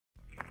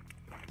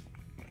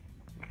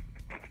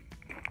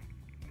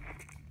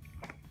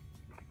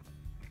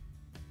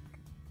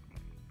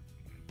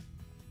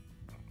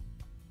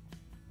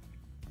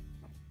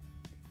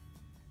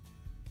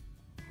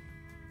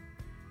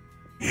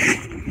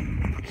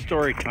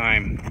story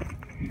time.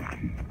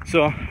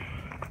 So,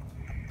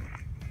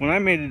 when I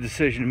made the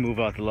decision to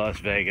move out to Las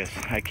Vegas,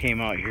 I came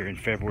out here in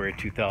February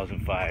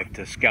 2005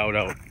 to scout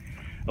out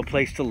a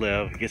place to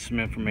live, get some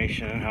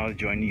information on how to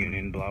join the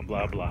union, blah,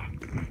 blah, blah.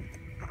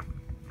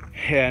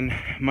 And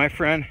my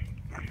friend,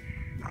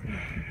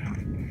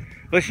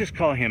 let's just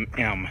call him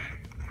M.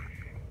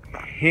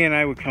 He and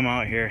I would come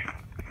out here,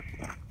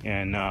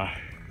 and I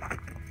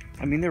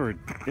mean, there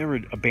were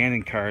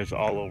abandoned cars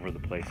all over the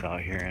place out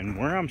here. And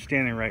where I'm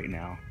standing right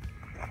now,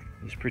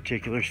 this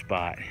particular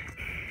spot,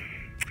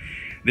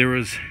 there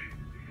was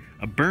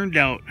a burned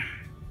out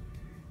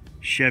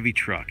Chevy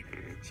truck.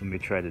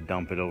 Somebody tried to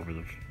dump it over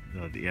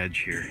the edge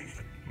here,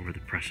 over the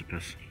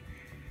precipice.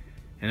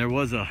 And there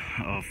was a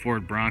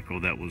Ford Bronco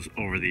that was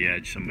over the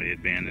edge. Somebody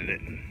abandoned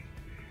it and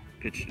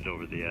pitched it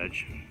over the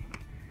edge.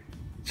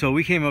 So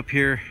we came up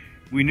here.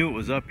 We knew it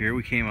was up here.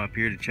 We came up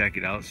here to check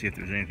it out, see if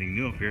there's anything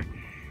new up here.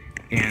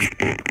 And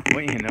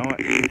well, you know what?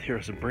 There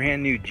was a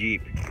brand new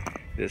Jeep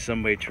that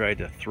somebody tried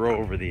to throw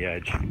over the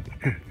edge.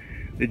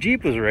 The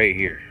Jeep was right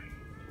here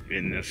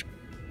in this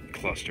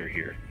cluster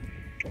here,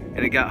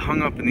 and it got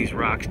hung up in these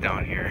rocks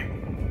down here.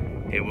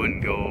 It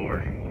wouldn't go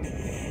over.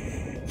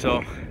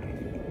 So,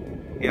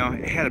 you know,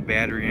 it had a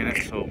battery in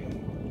it, so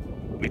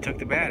we took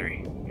the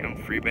battery. You know,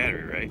 free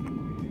battery, right?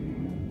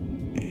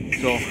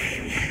 So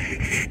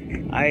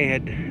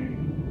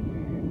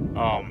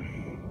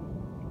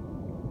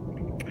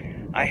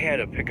I had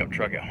a pickup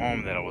truck at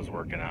home that I was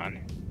working on.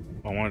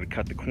 I wanted to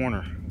cut the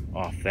corner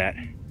off that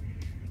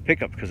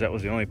pickup because that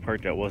was the only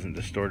part that wasn't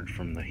distorted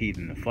from the heat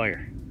and the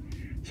fire.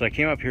 So I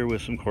came up here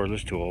with some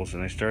cordless tools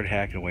and I started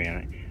hacking away on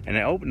it. And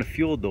I opened the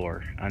fuel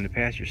door on the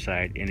passenger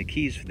side and the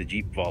keys for the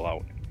Jeep fall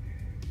out.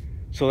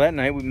 So that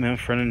night, my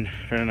friend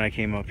and I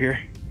came up here.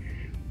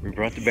 We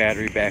brought the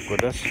battery back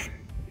with us.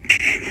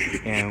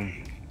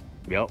 And,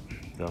 yep,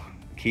 the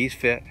keys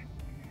fit.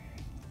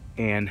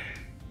 And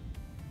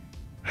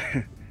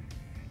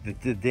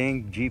the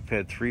dang Jeep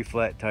had 3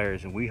 flat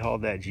tires, and we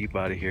hauled that Jeep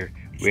out of here.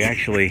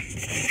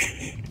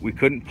 We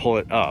couldn't pull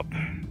it up,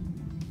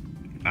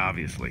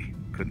 obviously.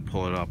 Couldn't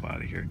pull it up out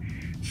of here.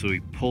 So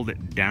we pulled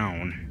it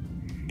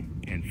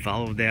down and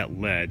followed that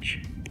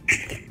ledge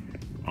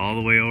all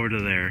the way over to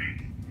there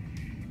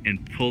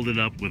and pulled it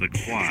up with a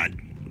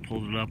quad.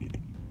 Pulled it up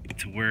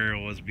to where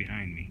it was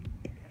behind me.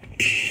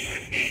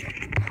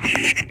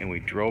 And we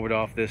drove it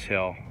off this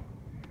hill.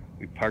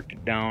 We parked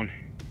it down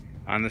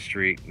on the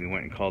street. We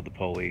went and called the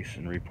police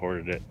and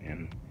reported it,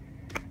 and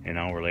an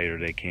hour later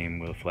they came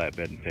with a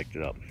flatbed and picked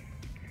it up.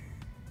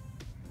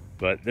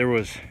 But there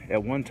was,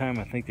 at one time,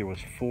 I think there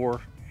was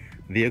 4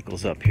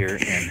 vehicles up here,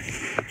 and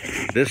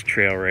this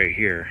trail right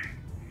here,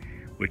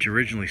 which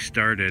originally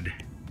started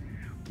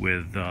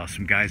with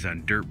some guys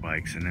on dirt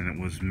bikes, and then it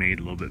was made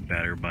a little bit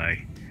better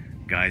by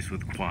guys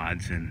with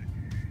quads, and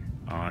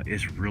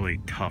it's really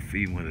tough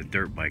even with a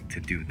dirt bike to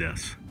do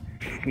this.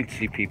 We'd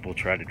see people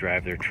try to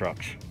drive their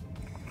trucks.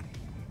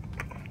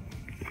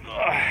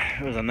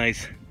 It was a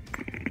nice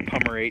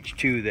Hummer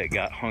H2 that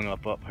got hung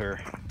up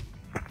here.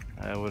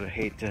 I would have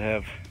hated to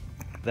have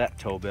that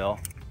tow bell.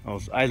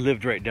 I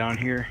lived right down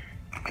here.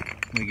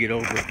 Let me get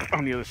over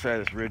on the other side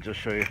of this ridge. I'll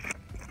show you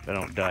if I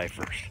don't die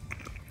first.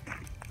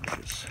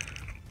 This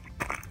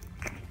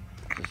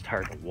is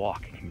hard to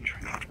walk. I'm even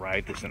trying to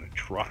drive this in a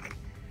truck.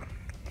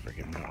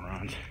 Freaking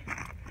morons.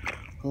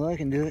 Well, I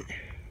can do it.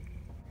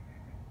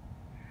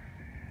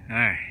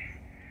 Alright.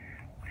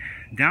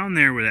 Down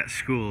there where that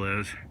school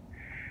is,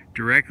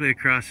 directly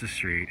across the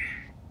street,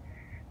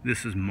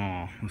 this is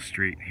Mall. The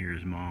street here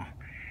is Mall.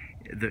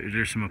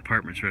 There's some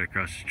apartments right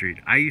across the street.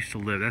 I used to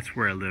live, that's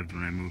where I lived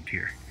when I moved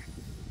here.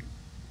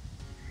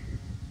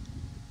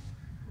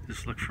 Does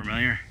this look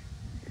familiar?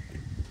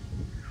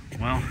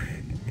 Well,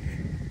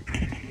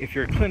 if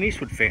you're a Clint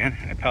Eastwood fan,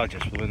 I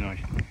apologize for the noise,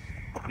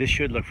 this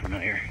should look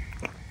familiar.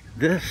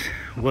 This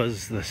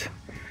was the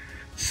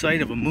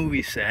site of a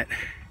movie set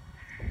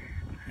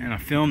and a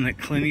film that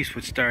Clint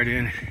Eastwood starred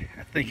in.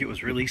 I think it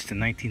was released in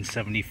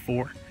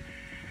 1974,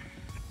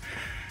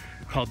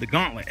 called The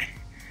Gauntlet.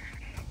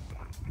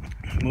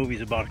 The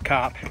movie's about a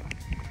cop,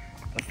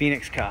 a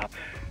Phoenix cop,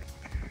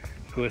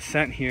 who was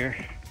sent here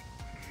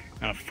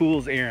on a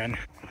fool's errand.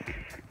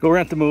 Go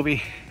rent the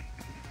movie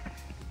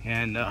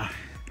and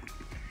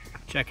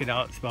check it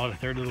out. It's about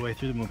 1/3 of the way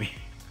through the movie.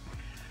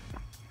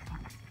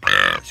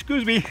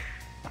 Excuse me.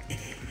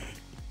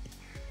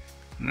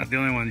 I'm not the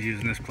only ones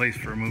using this place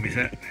for a movie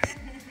set.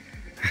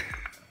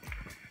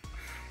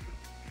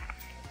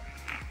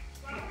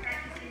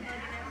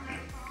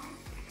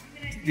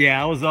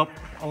 Yeah, I was up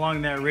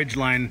along that ridge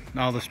line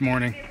all this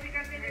morning.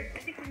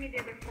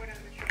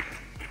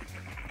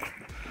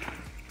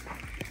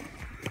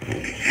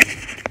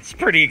 It's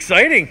pretty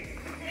exciting.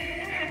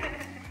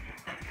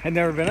 I'd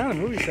never been on a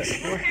movie set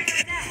before.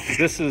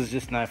 This is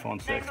just an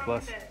iPhone 6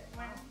 Plus.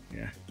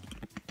 Yeah.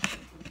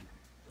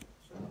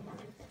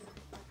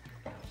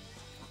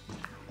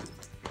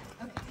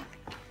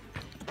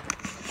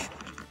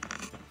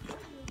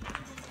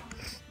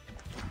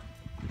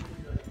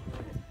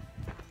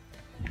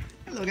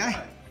 Hello,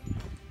 guy.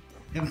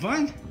 Having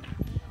fun?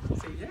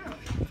 Sit down.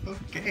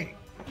 Okay.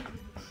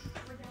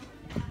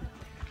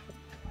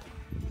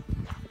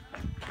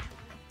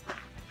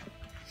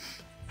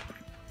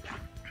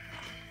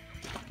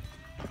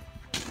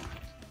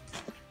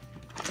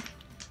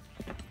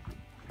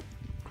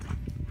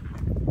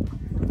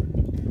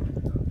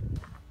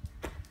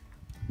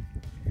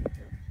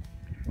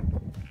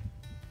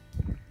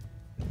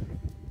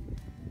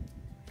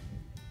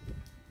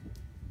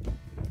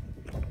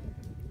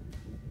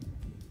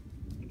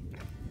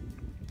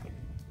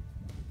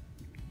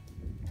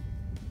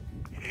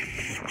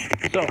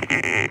 So,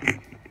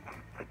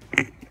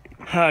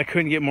 I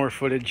couldn't get more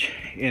footage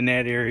in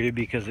that area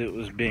because it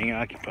was being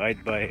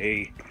occupied by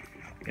a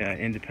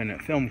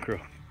independent film crew,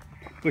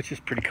 which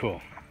is pretty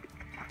cool.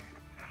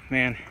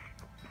 Man,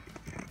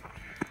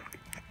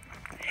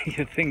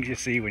 the things you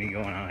see when you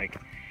go on a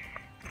hike.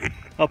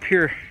 Up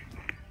here,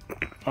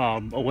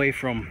 away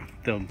from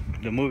the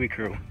movie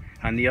crew,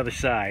 on the other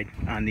side,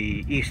 on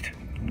the east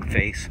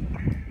face,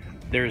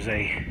 there's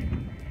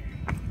an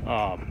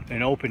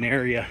open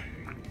area,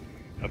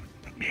 a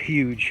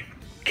huge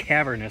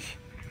cavernous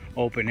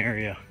open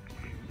area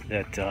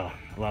that a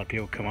lot of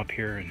people come up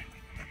here, and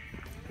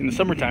in the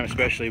summertime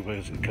especially,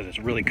 because it's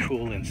really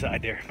cool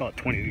inside there, about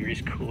 20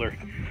 degrees cooler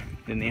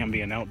than the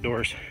ambient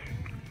outdoors.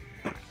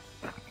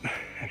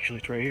 Actually,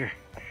 it's right here.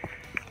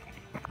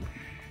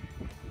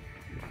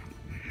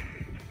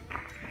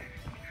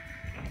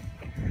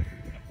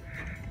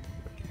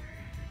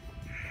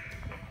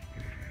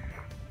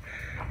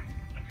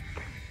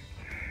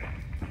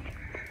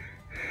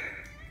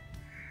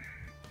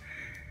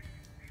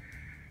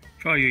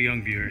 For all you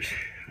young viewers,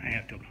 I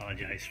have to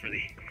apologize for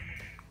the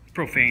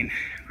profane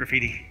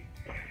graffiti.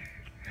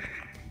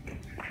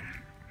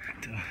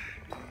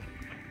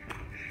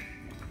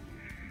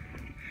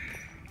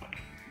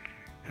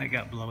 I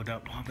got blowed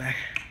up a while back.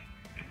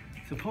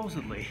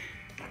 Supposedly,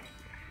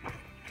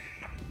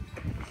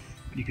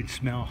 you can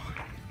smell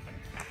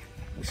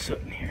the soot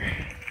in here.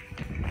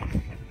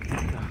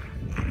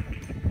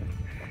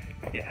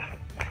 Yeah,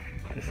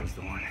 this is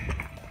the one.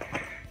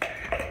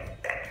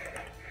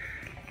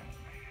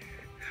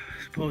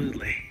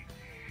 Supposedly,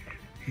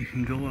 you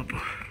can go up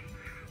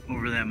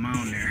over that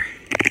mountain there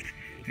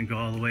and go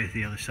all the way to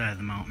the other side of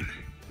the mountain.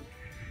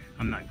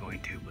 I'm not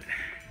going to, but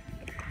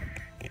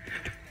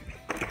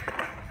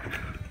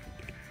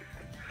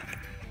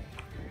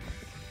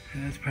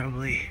that's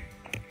probably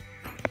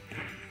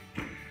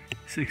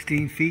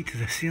 16 feet to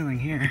the ceiling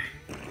here.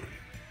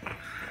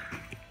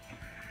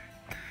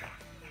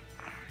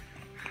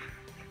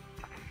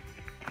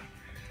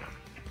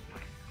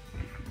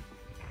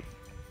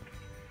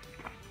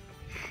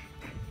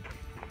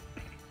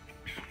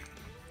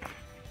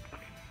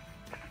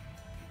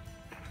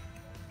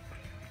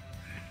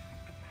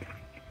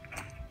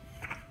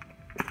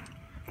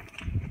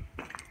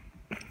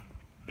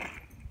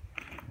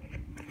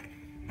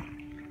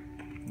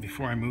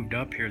 Before I moved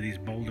up here, these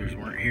boulders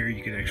weren't here.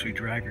 You could actually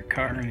drive your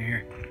car in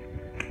here.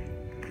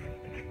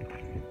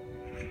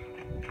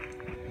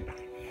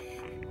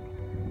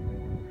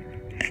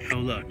 Oh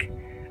look,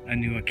 a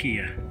new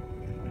IKEA.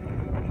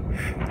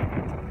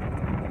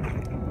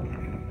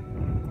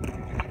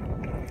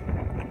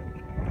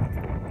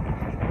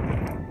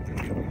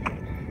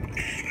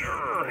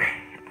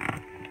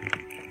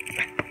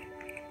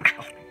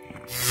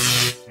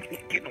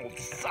 Getting old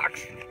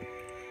socks.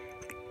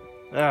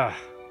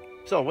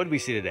 So what did we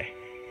see today?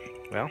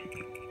 Well,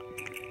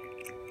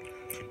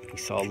 we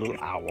saw a little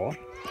owl.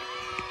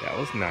 That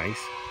was nice.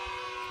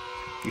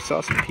 We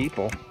saw some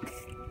people.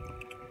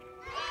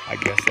 I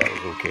guess that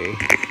was okay.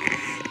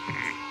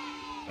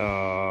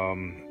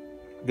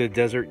 The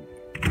desert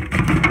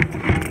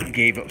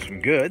gave up some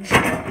goods.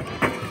 What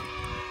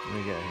do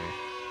we got here?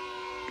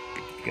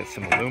 Got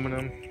some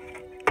aluminum.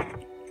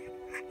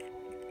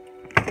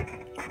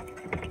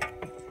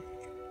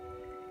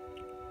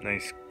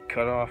 Nice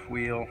cutoff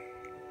wheel.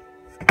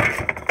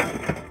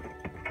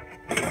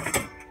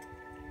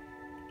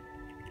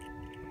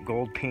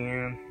 Gold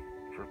pan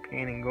for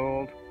panning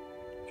gold.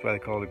 That's why they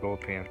call it a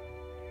gold pan.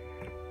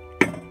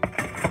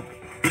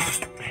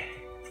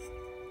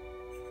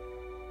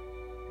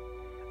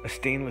 A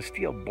stainless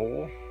steel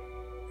bowl.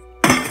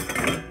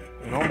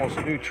 An almost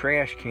new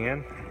trash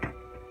can.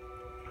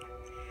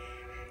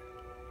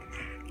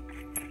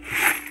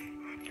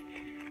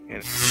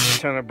 And a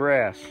ton of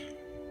brass.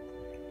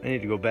 I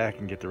need to go back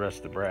and get the rest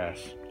of the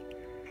brass.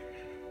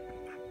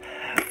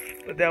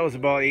 But that was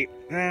about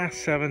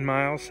 7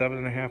 miles,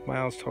 7.5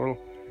 miles total.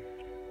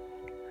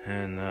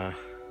 And I'm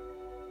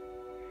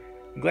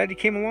glad you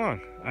came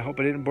along. I hope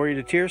I didn't bore you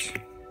to tears.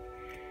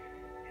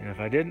 And if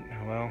I didn't,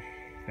 well,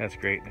 that's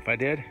great. If I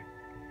did,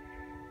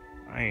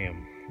 I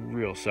am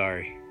real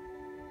sorry.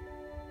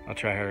 I'll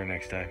try harder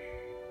next time.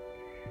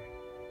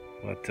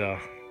 But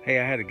hey,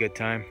 I had a good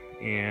time,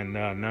 and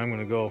now I'm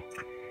gonna go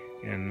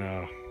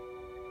and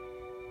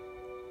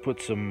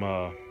put some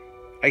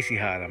icy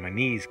hot on my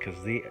knees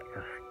because they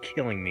are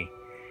killing me.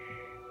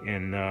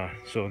 And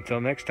so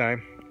until next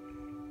time,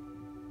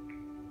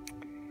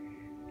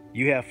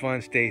 You have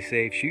fun, stay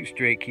safe, shoot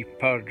straight, keep your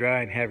powder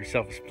dry, and have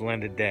yourself a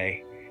splendid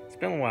day. It's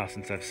been a while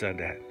since I've said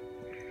that.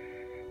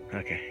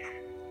 Okay.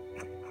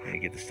 I gotta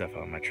get this stuff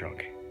out of my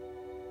trunk.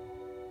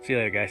 See you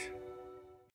later, guys.